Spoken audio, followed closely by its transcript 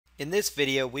In this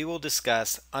video, we will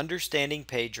discuss understanding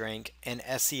PageRank and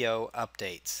SEO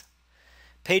updates.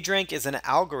 PageRank is an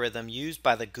algorithm used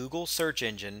by the Google search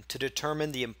engine to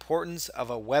determine the importance of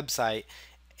a website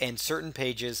and certain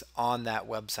pages on that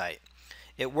website.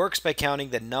 It works by counting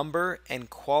the number and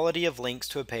quality of links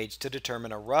to a page to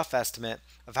determine a rough estimate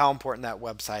of how important that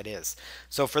website is.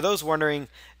 So for those wondering,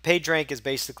 PageRank is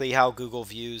basically how Google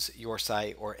views your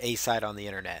site or a site on the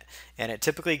internet. And it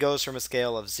typically goes from a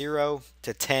scale of 0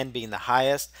 to 10 being the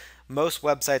highest. Most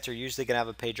websites are usually going to have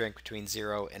a PageRank between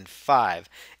 0 and 5.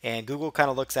 And Google kind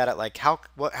of looks at it like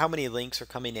how many links are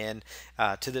coming in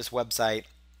to this website,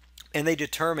 and they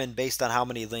determine based on how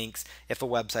many links if a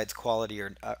website's quality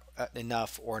or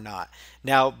enough or not.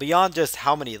 Now, beyond just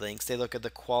how many links, they look at the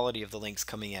quality of the links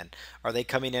coming in. Are they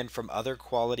coming in from other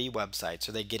quality websites?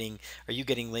 Are you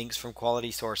getting links from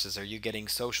quality sources? Are you getting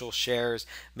social shares,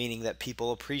 meaning that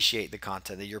people appreciate the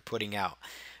content that you're putting out?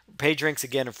 PageRanks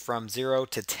again from 0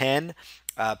 to 10.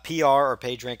 PR or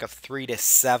PageRank of 3 to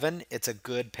 7, it's a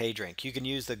good PageRank. You can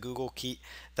use the Google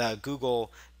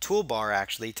toolbar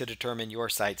actually to determine your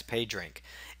site's PageRank.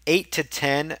 8 to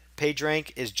 10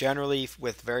 PageRank is generally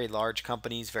with very large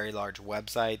companies, very large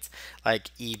websites like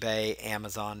eBay,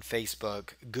 Amazon,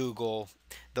 Facebook, Google,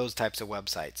 those types of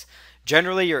websites.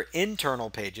 Generally, your internal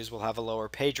pages will have a lower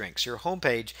PageRank. So your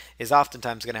homepage is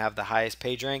oftentimes going to have the highest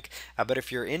PageRank, but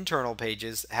if your internal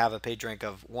pages have a PageRank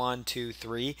of 1, 2,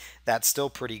 3, that's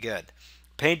still pretty good.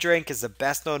 PageRank is the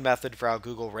best known method for how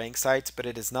Google ranks sites, but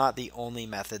it is not the only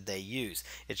method they use.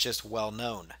 It's just well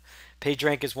known.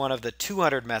 PageRank is one of the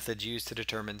 200 methods used to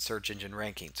determine search engine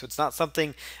ranking. So it's not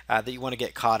something that you want to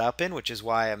get caught up in, which is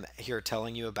why I'm here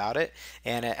telling you about it.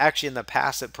 And actually in the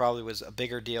past it probably was a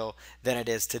bigger deal than it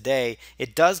is today.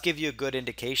 It does give you a good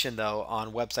indication though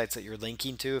on websites that you're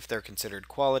linking to if they're considered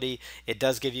quality. It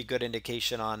does give you good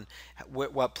indication on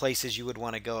what places you would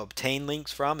want to go obtain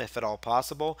links from if at all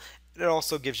possible. It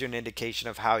also gives you an indication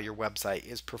of how your website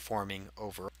is performing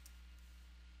overall.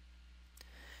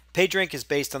 PageRank is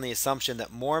based on the assumption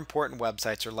that more important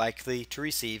websites are likely to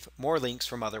receive more links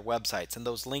from other websites, and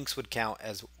those links would count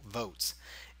as votes.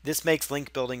 This makes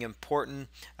link building important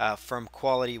from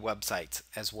quality websites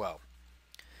as well.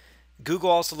 Google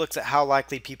also looks at how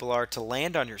likely people are to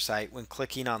land on your site when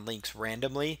clicking on links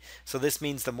randomly. So this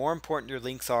means the more important your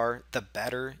links are, the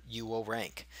better you will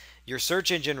rank. Your search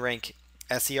engine rank,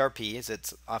 SERP, as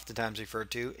it's oftentimes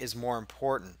referred to, is more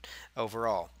important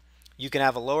overall. You can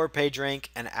have a lower PageRank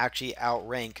and actually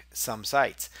outrank some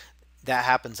sites. That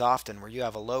happens often where you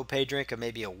have a low PageRank of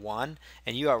maybe a 1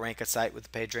 and you outrank a site with a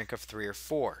PageRank of 3 or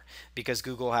 4 because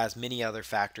Google has many other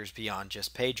factors beyond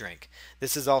just PageRank.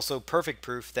 This is also perfect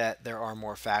proof that there are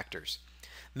more factors.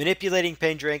 Manipulating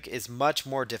PageRank is much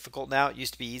more difficult now. It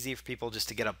used to be easy for people just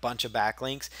to get a bunch of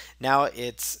backlinks. Now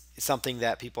it's something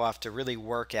that people have to really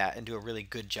work at and do a really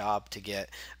good job to get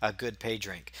a good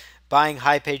PageRank. Buying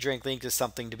high PageRank links is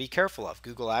something to be careful of.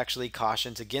 Google actually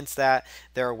cautions against that.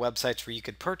 There are websites where you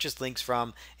could purchase links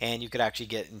from and you could actually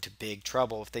get into big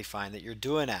trouble if they find that you're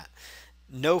doing that.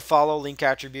 No follow link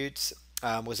attributes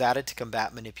was added to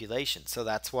combat manipulation. So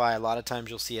that's why a lot of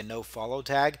times you'll see a no follow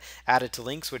tag added to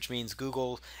links, which means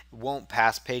Google won't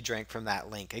pass PageRank from that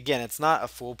link. Again, it's not a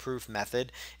foolproof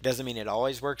method. It doesn't mean it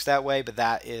always works that way, but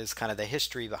that is kind of the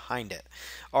history behind it.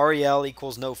 REL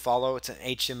equals no follow. It's an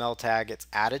HTML tag. It's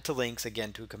added to links,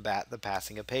 again, to combat the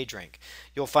passing of PageRank.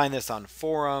 You'll find this on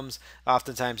forums,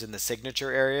 oftentimes in the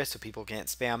signature area, so people can't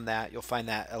spam that. You'll find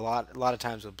that a lot of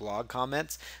times with blog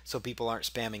comments, so people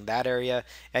aren't spamming that area.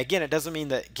 Again, it doesn't mean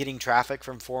that getting traffic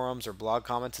from forums or blog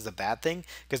comments is a bad thing,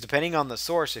 because depending on the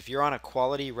source, if you're on a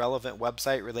quality relevant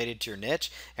website related to your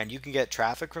niche and you can get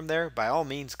traffic from there, by all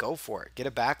means go for it. Get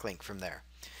a backlink from there.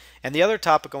 And the other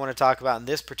topic I want to talk about in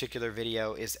this particular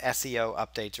video is SEO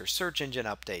updates or search engine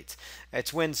updates.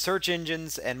 It's when search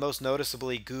engines, and most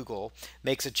noticeably Google,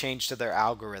 makes a change to their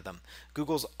algorithm.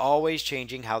 Google's always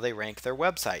changing how they rank their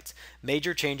websites.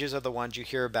 Major changes are the ones you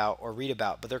hear about or read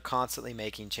about, but they're constantly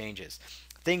making changes.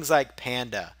 Things like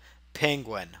Panda,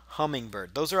 Penguin,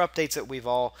 Hummingbird, those are updates that we've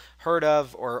all heard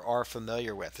of or are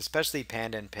familiar with, especially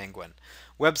Panda and Penguin.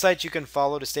 Websites you can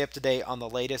follow to stay up to date on the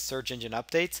latest search engine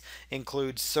updates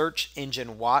include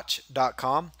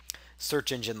searchenginewatch.com,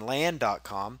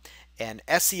 searchengineland.com, and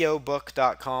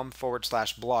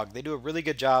seobook.com/blog. They do a really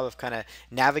good job of kind of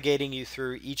navigating you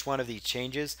through each one of these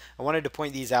changes. I wanted to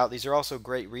point these out. These are also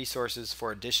great resources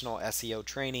for additional SEO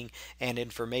training and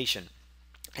information.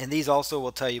 And these also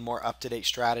will tell you more up-to-date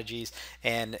strategies,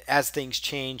 and as things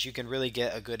change you can really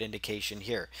get a good indication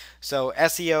here. So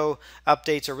SEO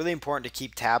updates are really important to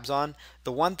keep tabs on.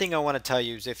 The one thing I want to tell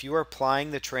you is if you are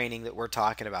applying the training that we're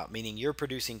talking about, meaning you're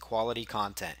producing quality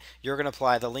content, you're going to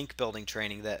apply the link building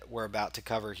training that we're about to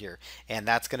cover here, and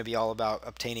that's going to be all about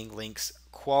obtaining links,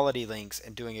 quality links,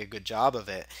 and doing a good job of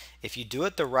it. If you do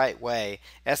it the right way,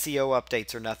 SEO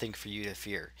updates are nothing for you to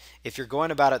fear. If you're going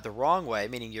about it the wrong way,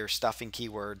 meaning you're stuffing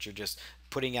keywords, you're just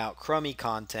putting out crummy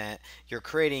content, you're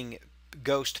creating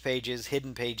ghost pages,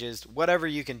 hidden pages, whatever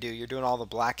you can do, you're doing all the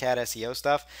black hat SEO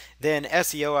stuff, then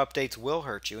SEO updates will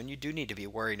hurt you and you do need to be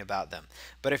worrying about them.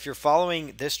 But if you're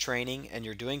following this training and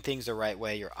you're doing things the right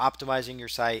way, you're optimizing your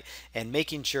site and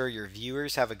making sure your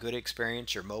viewers have a good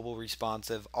experience, you're mobile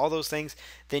responsive, all those things,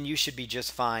 then you should be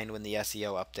just fine when the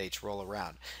SEO updates roll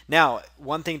around. Now,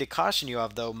 one thing to caution you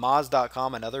of though,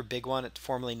 Moz.com, another big one, it's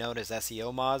formerly known as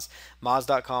SEO Moz,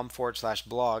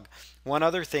 moz.com/blog. One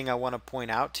other thing I want to point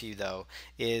out to you though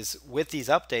is with these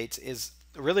updates is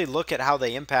really look at how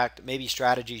they impact maybe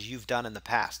strategies you've done in the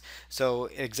past. So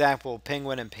example,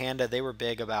 Penguin and Panda, they were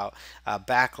big about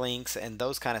backlinks and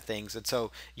those kind of things, and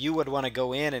so you would want to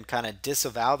go in and kind of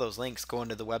disavow those links, go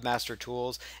into the webmaster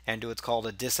tools and do what's called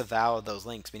a disavow of those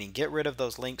links, meaning get rid of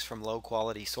those links from low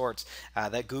quality sorts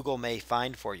that Google may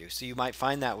find for you. So you might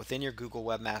find that within your Google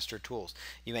webmaster tools.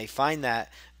 You may find that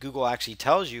Google actually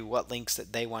tells you what links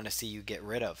that they want to see you get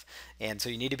rid of, and so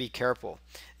you need to be careful.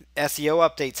 SEO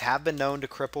updates have been known to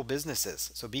cripple businesses,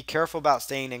 so be careful about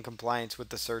staying in compliance with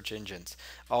the search engines.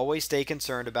 Always stay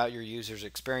concerned about your user's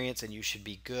experience and you should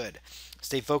be good.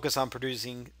 Stay focused on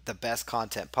producing the best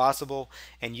content possible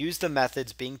and use the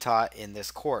methods being taught in this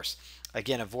course.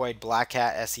 Again, avoid black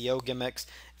hat SEO gimmicks.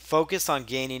 Focus on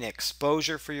gaining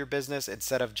exposure for your business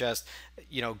instead of just,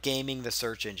 gaming the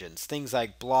search engines. Things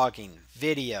like blogging,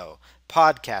 video,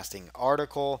 podcasting,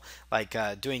 article, like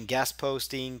doing guest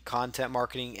posting, content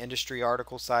marketing, industry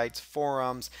article sites,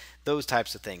 forums, those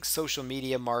types of things. Social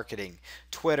media marketing,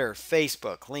 Twitter,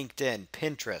 Facebook, LinkedIn,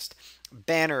 Pinterest,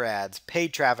 banner ads,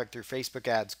 paid traffic through Facebook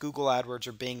ads, Google AdWords,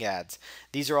 or Bing ads.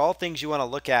 These are all things you want to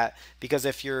look at because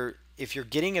if you're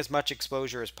getting as much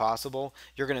exposure as possible,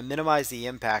 you're going to minimize the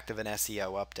impact of an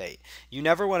SEO update. You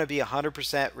never want to be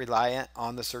 100% reliant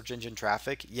on the search engine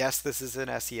traffic. Yes, this is an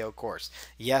SEO course.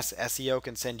 Yes, SEO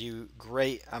can send you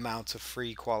great amounts of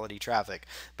free quality traffic,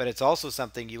 but it's also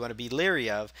something you want to be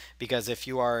leery of because if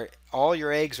all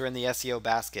your eggs are in the SEO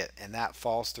basket and that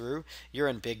falls through, you're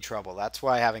in big trouble. That's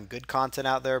why having good content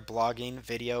out there, blogging,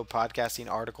 video, podcasting,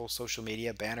 articles, social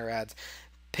media, banner ads,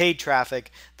 paid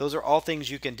traffic, those are all things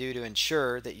you can do to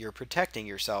ensure that you're protecting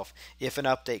yourself if an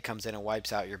update comes in and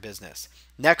wipes out your business.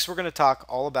 Next, we're going to talk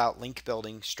all about link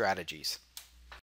building strategies.